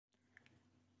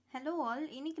Hello all,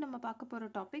 இன்னைக்கு நம்ம பார்க்க போகிற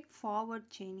topic forward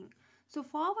chaining. So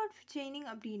forward chaining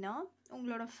அப்படின்னா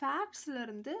உங்களோட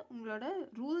ஃபேக்ட்ஸ்லேருந்து உங்களோட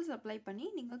ரூல்ஸ் அப்ளை பண்ணி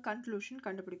நீங்கள் கன்க்ளூஷன்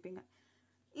கண்டுபிடிப்பீங்க.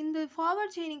 இந்த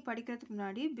ஃபார்வர்ட் செயினிங் படிக்கிறதுக்கு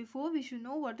முன்னாடி before we should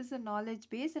know what is a knowledge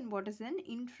base and what is an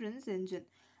inference engine.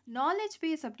 Knowledge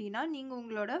base அப்படின்னா நீங்கள்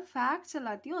உங்களோட ஃபேக்ட்ஸ்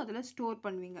எல்லாத்தையும் அதில் ஸ்டோர்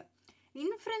பண்ணுவீங்க.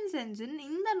 இன்ஃபரன்ஸ் என்ஜின்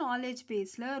இந்த நாலேஜ்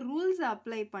பேஸில் ரூல்ஸை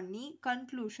அப்ளை பண்ணி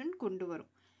கன்க்ளூஷன் கொண்டு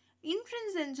வரும்.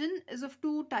 Inference engine is of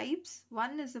two types.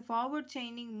 One is a forward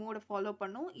chaining mode follow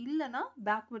பண்ணும், இல்லனா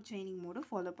backward chaining mode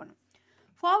follow பண்ணும்.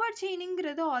 Forward chaining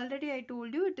already I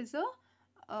told you it is a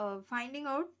finding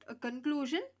out a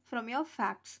conclusion from your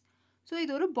facts. So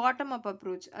இது ஒரு bottom up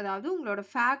approach. அதாவது உங்களோட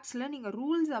factsல நீங்க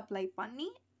rules apply பண்ணி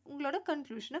உங்களோட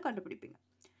conclusionனை கண்டுபிடிப்பீங்க.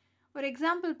 ஒரு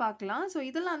example பார்க்கலாம். So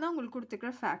இதெல்லாம் தான் உங்களுக்கு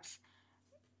கொடுத்துக்கிற facts.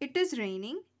 It is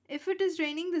raining. If it is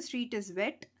raining, the street is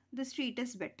wet. The street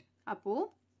is wet. அப்போ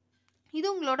இது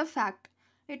உங்களோட ஃபேக்ட்.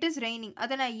 இட் இஸ் ரெய்னிங்,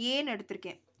 அதை நான் ஏன்னு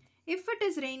எடுத்திருக்கேன். இஃப் இட்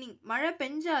இஸ் ரெய்னிங், மழை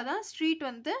பெஞ்சாதான் ஸ்ட்ரீட்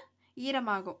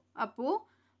ஈரமாகும். அப்போது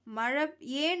மழை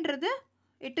ஏன்றது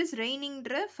it is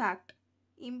ரெய்னிங்ன்ற fact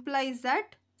implies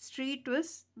that street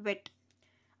was வெட்.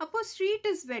 அப்போது ஸ்ட்ரீட்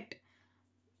இஸ் வெட்.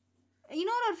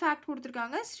 இன்னொரு ஃபேக்ட்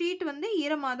கொடுத்துருக்காங்க, ஸ்ட்ரீட்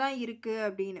ஈரமாக தான் இருக்குது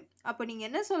அப்படின்னு. அப்போ நீங்கள்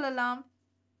என்ன சொல்லலாம்?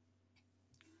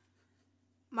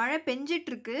 மழை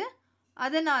பெஞ்சிட்ருக்கு,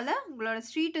 அதனால் உங்களோட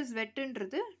ஸ்ட்ரீட் இஸ்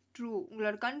வெட்டுன்றது ட்ரூ,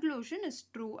 உங்களோட கன்க்ளூஷன் இஸ்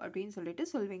ட்ரூ அப்படின்னு சொல்லிட்டு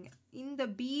சொல்வீங்க. இந்த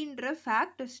பீன்ற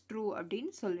ஃபேக்ட் இஸ் ட்ரூ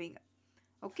அப்படின்னு சொல்வீங்க.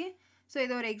 ஓகே, ஸோ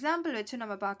இது ஒரு எக்ஸாம்பிள் வச்சு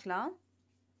நம்ம பார்க்கலாம்.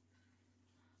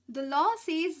 The law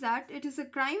says that it is a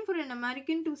crime for an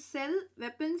American to sell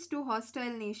weapons to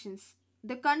hostile nations.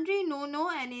 The country no,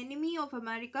 an enemy of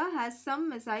America, has some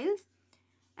missiles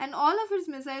and all of its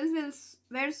missiles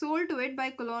were sold to it by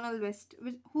Colonel West,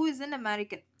 who is an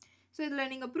American. So இதில்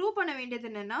நீங்கள் prove பண்ண வேண்டியது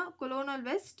என்னென்னா கொலோனல்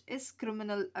west is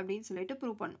criminal அப்படின்னு சொல்லிட்டு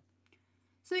prove பண்ணும்.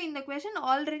 So இந்த question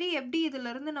already எப்படி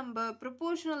இதிலேருந்து நம்ம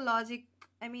ப்ரொபோர்ஷனல் லாஜிக்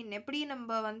எப்படி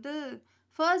நம்ம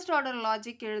ஃபர்ஸ்ட் ஆர்டர்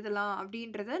லாஜிக் எழுதலாம்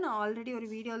அப்படின்றத நான் ஆல்ரெடி ஒரு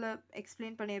வீடியோவில்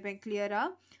எக்ஸ்பிளைன் பண்ணியிருப்பேன்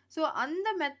கிளியராக. ஸோ அந்த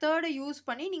மெத்தடை யூஸ்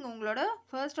பண்ணி நீங்கள் உங்களோட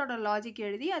ஃபர்ஸ்ட் ஆர்டர் லாஜிக்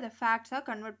எழுதி அதை ஃபேக்ட்ஸாக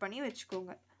கன்வெர்ட் பண்ணி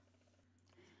வச்சுக்கோங்க.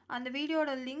 அந்த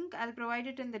வீடியோட link I provide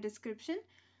it in the description.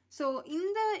 So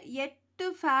இந்த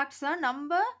 8 ஃபேக்ட்ஸாக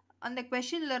நம்ம அந்த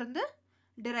கொஷின்லேருந்து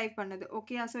டிரைவ் பண்ணது.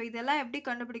 ஓகேயா? ஸோ இதெல்லாம் எப்படி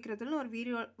கண்டுபிடிக்கிறதுன்னு ஒரு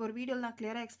வீடியோவில் நான்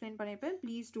கிளியராக எக்ஸ்பிளைன் பண்ணியிருப்பேன்.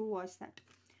 Please do watch that.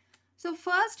 So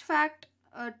first fact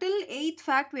till 8th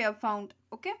fact we have found.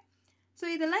 Okay, so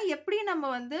இதெல்லாம் எப்படி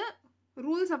நம்ம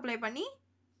ரூல்ஸ் அப்ளை பண்ணி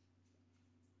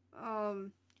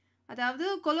அதாவது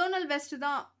கொலோனல் வெஸ்ட்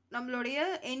தான் நம்மளுடைய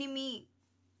எனிமி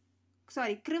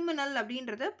கிரிமினல்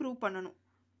அப்படின்றத ப்ரூவ் பண்ணணும்.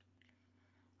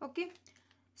 ஓகே,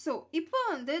 ஸோ இப்போ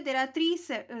there are 3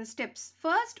 steps.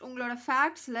 ஃபர்ஸ்ட் உங்களோட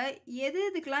ஃபேக்ட்ஸில்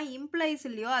எதுக்கெலாம் இம்ப்ளைஸ்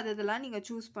இல்லையோ அதெல்லாம் நீங்கள்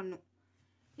சூஸ் பண்ணும்.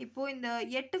 இப்போது இந்த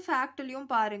 8 ஃபேக்ட்லேயும்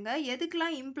பாருங்கள்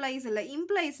எதுக்கெலாம் இம்ப்ளைஸ் இல்லை.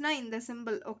 இம்ப்ளைஸ்னால் இந்த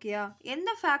சிம்பிள். ஓகேயா?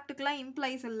 எந்த ஃபேக்ட்டுக்கெலாம்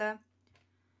இம்ப்ளைஸ் இல்லை?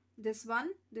 திஸ்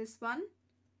ஒன்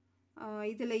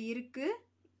இதில் இருக்குது,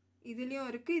 இதுலேயும்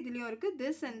இருக்குது,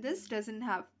 this and this doesn't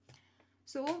have.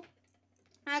 So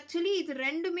actually இது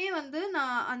ரெண்டுமே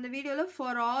நான் அந்த வீடியோவில்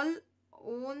for all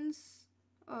ones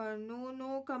no,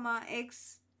 x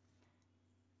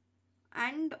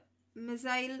and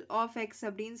missile of x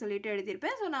அப்படின்னு சொல்லிட்டு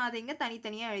எழுதியிருப்பேன். ஸோ நான் அதை இங்கே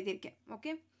தனித்தனியாக எழுதியிருக்கேன்.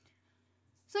 ஓகே,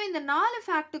 ஸோ இந்த 4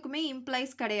 ஃபேக்ட்டுக்குமே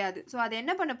இம்ப்ளைஸ் கிடையாது. ஸோ அதை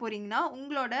என்ன பண்ண போகிறீங்கன்னா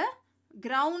உங்களோட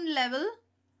கிரவுண்ட்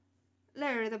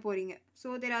லெவலில் எழுத போகிறீங்க. So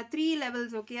there are 3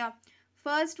 levels. ஓகேயா?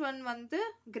 ஃபர்ஸ்ட் ஒன்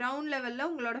கிரவுண்ட் லெவலில்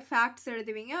உங்களோட ஃபேக்ட்ஸ்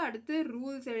எழுதுவீங்க, அடுத்து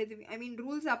ரூல்ஸ் எழுதுவீங்க,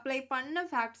 ரூல்ஸ் அப்ளை பண்ண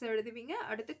ஃபேக்ட்ஸ் எழுதுவீங்க,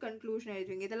 அடுத்து கன்க்ளூஷன்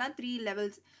எழுதுவீங்க. இதெல்லாம் 3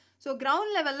 levels. ஸோ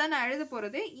கிரவுண்ட் லெவலில் நான் எழுத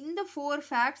போகிறது இந்த 4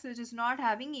 facts which is not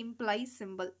having implies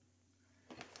symbol.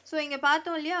 So இங்கே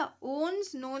பார்த்தோம் இல்லையா?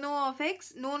 Ones no of x,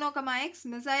 no, x,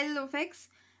 missile of x,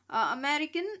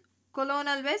 American,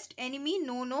 colonial west, enemy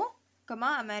no,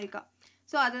 America.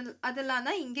 So அதெல்லாம்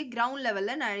தான் இங்கே கிரவுண்ட்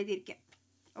லெவலில் நான் எழுதியிருக்கேன்.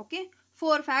 ஓகே,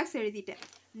 4 ஃபேக்ட்ஸ் எழுதிட்டேன்.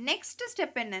 நெக்ஸ்ட்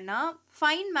ஸ்டெப் என்னென்னா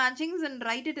find matchings and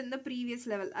right it in the previous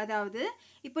level. அதாவது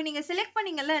இப்போ நீங்கள் செலக்ட்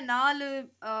பண்ணிங்கல்ல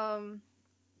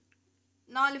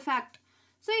 4 ஃபேக்ட்.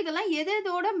 ஸோ இதெல்லாம்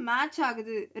எதோட மேட்ச்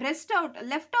ஆகுது?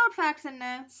 லெஃப்ட் அவுட் ஃபேக்ட்ஸ் என்ன?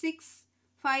 6,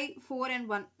 5, 4 and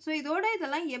 1. ஸோ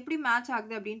இதெல்லாம் எப்படி மேட்ச்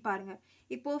ஆகுது அப்படின்னு பாருங்கள்.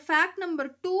 இப்போது fact number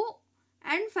 2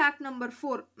 and fact number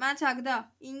 4 match ஆகுதா?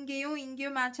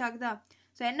 இங்கேயும் மேட்ச் ஆகுதா?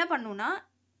 ஸோ என்ன பண்ணுன்னா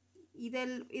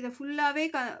இதை ஃபுல்லாகவே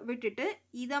விட்டுட்டு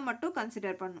இதை மட்டும்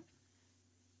கன்சிடர் பண்ணும்.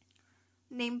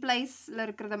 இந்த இம்ப்ளைஸில்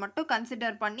இருக்கிறத மட்டும்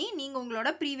கன்சிடர் பண்ணி நீங்கள் உங்களோட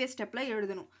ப்ரீவியஸ் ஸ்டெப்பில்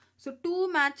எழுதணும். So 2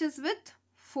 matches with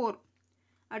 4.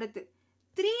 அடுத்து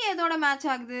 3 எதோட மேட்ச்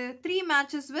ஆகுது? 3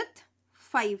 மேட்சஸ் வித்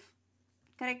 5.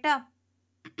 கரெக்டா?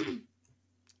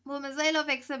 மிசைல்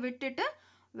ஆஃப் எக்ஸை விட்டுட்டு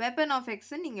வெப்பன் ஆஃப்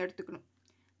எக்ஸை நீங்கள் எடுத்துக்கணும்.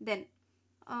 Then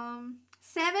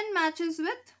 7 matches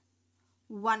with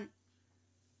 1.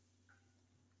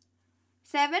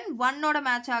 7 1ஓட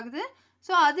மேட்ச் ஆகுது.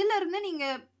 ஸோ அதிலிருந்து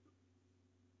நீங்கள்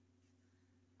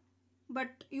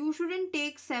but you shouldn't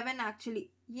take 7 actually.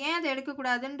 ஏன் அதை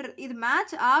எடுக்கக்கூடாதுன்ற இது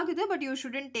மேட்ச் ஆகுது but you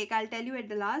shouldn't take. I tell you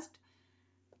at the last.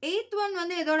 8th one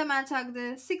வந்து எதோட மேட்ச் ஆகுது?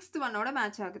 6th ஒன்னோட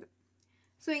மேட்ச் ஆகுது.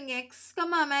 ஸோ இங்கே எக்ஸ்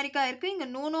கம்மா அமெரிக்கா இருக்குது, இங்கே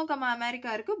நோ கம்மா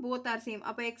அமெரிக்கா இருக்குது, போத் ஆர் சேம்.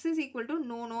 அப்போ X is equal to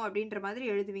know அப்படின்ற மாதிரி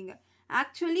எழுதுவீங்க.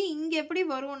 ஆக்சுவலி இங்கே எப்படி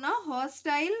வரும்னா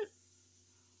ஹாஸ்டைல்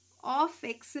ஆஃப்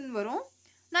எக்ஸ்ன்னு வரும்.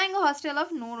 நான் இங்கே ஹாஸ்டைல்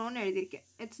ஆஃப் நோன்னு எழுதியிருக்கேன்.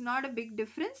 It's not a big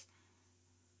difference.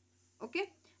 Okay.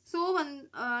 So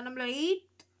நம்மளோட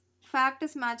 8th fact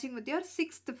is matching with your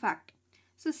 6th fact.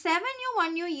 So 7யும்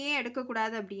 1யும் ஏன்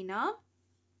எடுக்கக்கூடாது அப்படின்னா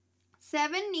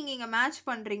 7 நீங்கள் இங்கே மேட்ச்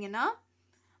பண்ணுறீங்கன்னா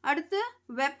அடுத்து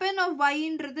வெப்பன் ஆஃப்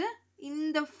வைன்றது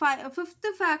இந்த 5th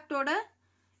ஃபேக்டோட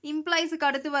இம்ப்ளைஸுக்கு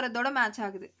அடுத்து வரதோட மேட்ச்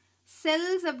ஆகுது.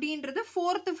 செல்ஸ் அப்படின்றது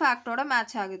 4th ஃபேக்டோட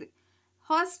மேட்ச் ஆகுது.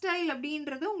 ஹாஸ்டைல்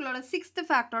அப்படின்றது உங்களோட 6th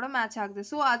ஃபேக்டோட மேட்ச் ஆகுது.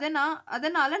 ஸோ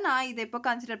அதனால் நான் இதை இப்போ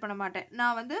கன்சிடர் பண்ண மாட்டேன்.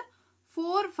 நான் வந்து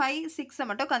 4, 5, 6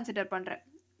 மட்டும் கன்சிடர் பண்ணுறேன்.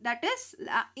 தட் இஸ்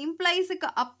இம்ப்ளைஸுக்கு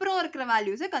அப்புறம் இருக்கிற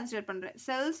வேல்யூஸை கன்சிடர் பண்ணுறேன்.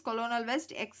 Cells, கொலோனல்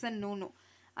west, X and no.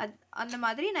 அந்த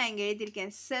மாதிரி நான் இங்கே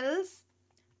எழுதியிருக்கேன். செல்ஸ்,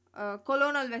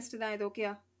 கொலோனல் வெஸ்ட் தான் இது.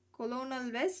 ஓகேயா? கொலோனல்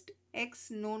west, X,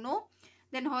 no,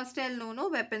 then hostile no,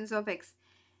 weapons of X.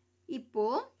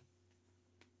 இப்போது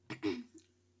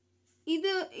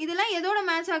இதெல்லாம் எதோட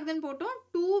மேட்ச் ஆகுதுன்னு போட்டோம்?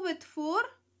 2 with 4,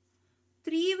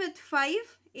 3 with 5,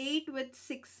 8 with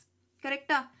 6.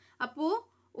 கரெக்டா? அப்போது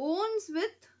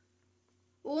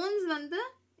ஓன்ஸ் வந்து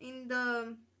இந்த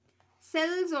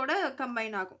செல்ஸோட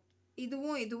கம்பைன் ஆகும்.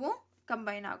 இதுவும்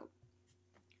கம்பைன் ஆகும்.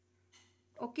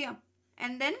 ஓகே.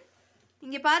 அண்ட் தென்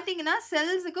இங்கே பார்த்தீங்கன்னா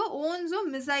செல்ஸுக்கு ஓன்ஸும்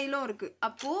மிசைலும் இருக்குது.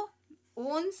 அப்போது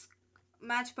ஓன்ஸ்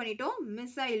மேட்ச் பண்ணிட்டோம்,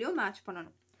 மிசைலையும் மேட்ச்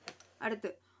பண்ணணும். அடுத்து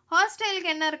ஹாஸ்டைலுக்கு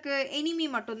என்ன இருக்குது? எனிமி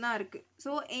மட்டும்தான் இருக்குது.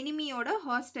 ஸோ எனிமியோட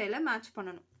ஹாஸ்டைலை மேட்ச்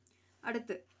பண்ணணும்.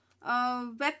 அடுத்து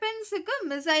வெப்பன்ஸுக்கு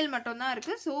மிசைல் மட்டும்தான்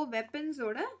இருக்குது. ஸோ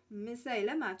வெப்பன்ஸோட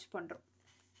மிசைலை மேட்ச் பண்ணுறோம்.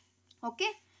 ஓகே.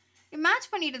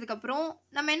 மேட்ச் பண்ணிட்டதுக்கப்புறம்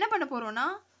நம்ம என்ன பண்ண போகிறோம்னா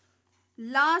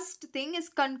லாஸ்ட் திங்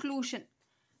இஸ் கன்க்ளூஷன்.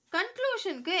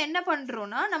 கன்க்ளூஷனுக்கு என்ன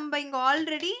பண்ணுறோன்னா நம்ம இங்கே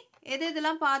ஆல்ரெடி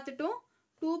எதெல்லாம் பார்த்துட்டோம்?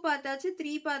 2 பார்த்தாச்சு,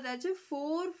 3 பார்த்தாச்சு,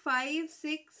 4, 5,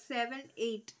 6, 7,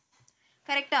 8.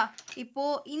 கரெக்டா?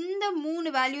 இப்போது இந்த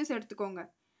 3 வேல்யூஸ் எடுத்துக்கோங்க.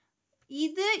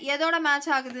 இது எதோட மேட்ச்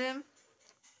ஆகுது?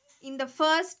 இந்த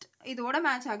ஃபர்ஸ்ட் இதோட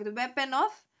மேட்ச் ஆகுது. வெப்பன்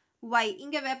ஆஃப் ஒய்,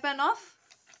 இங்கே weapon of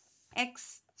X.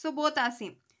 So both are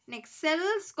same. Next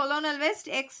cells, கொலோனல் west,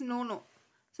 X, no.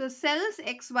 So cells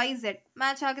X Y jet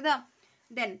match ஆகுதா?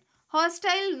 தென்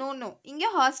ஹாஸ்டைல் நோ, இங்கே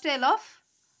ஹாஸ்டைல் ஆஃப்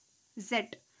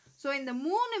ஜெட். ஸோ இந்த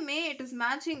 3மே it is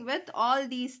matching with all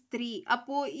these 3.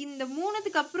 அப்போது இந்த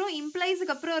 3த்துக்கு அப்புறம்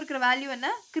இம்ப்ளைஸுக்கு அப்புறம் இருக்கிற value என்ன?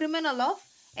 Criminal of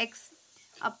X.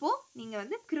 அப்போது நீங்கள்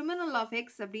வந்து கிரிமினல் ஆஃப்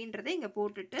எக்ஸ் அப்படின்றத இங்கே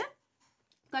போட்டுட்டு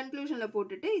கன்க்ளூஷனில்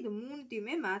போட்டுட்டு இது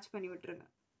 3த்தையுமே மேட்ச் பண்ணி விட்டுருங்க.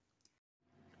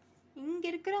 இங்கே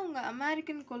இருக்கிற உங்கள்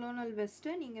அமெரிக்கன் கொலோனல்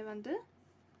வெஸ்ட்டை நீங்கள் வந்து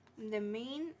இந்த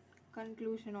மெயின்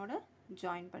கன்க்ளூஷனோட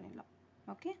ஜாயின் பண்ணிடலாம்.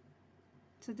 Okay.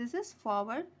 So this is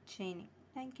forward chaining.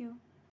 Thank you.